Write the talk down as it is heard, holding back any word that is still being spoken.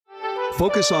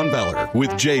Focus on Valor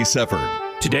with Jay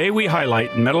Seffern. Today we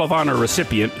highlight Medal of Honor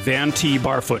recipient Van T.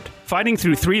 Barfoot. Fighting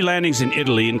through 3 landings in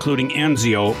Italy, including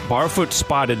Anzio, Barfoot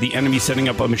spotted the enemy setting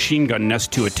up a machine gun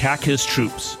nest to attack his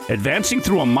troops. Advancing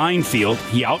through a minefield,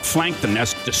 he outflanked the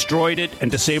nest, destroyed it,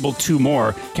 and disabled 2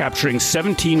 more, capturing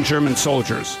 17 German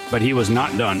soldiers. But he was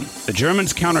not done. The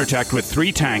Germans counterattacked with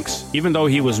 3 tanks. Even though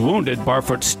he was wounded,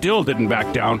 Barfoot still didn't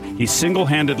back down. He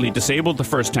single-handedly disabled the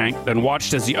first tank, then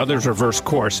watched as the others reversed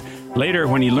course. Later,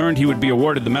 when he learned he would be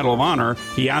awarded the Medal of Honor,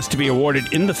 he asked to be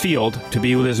awarded in the field to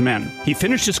be with his men. He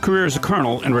finished his career as a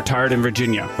colonel and retired in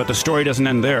Virginia. But the story doesn't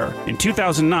end there. In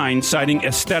 2009, citing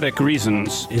aesthetic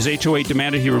reasons, his HOA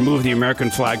demanded he remove the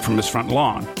American flag from his front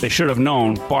lawn. They should have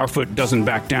known Barfoot doesn't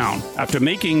back down. After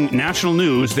making national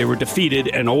news, they were defeated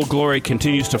and Old Glory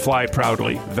continues to fly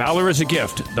proudly. Valor is a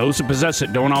gift. Those who possess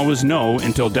it don't always know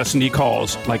until destiny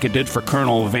calls, like it did for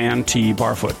Colonel Van T.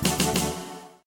 Barfoot.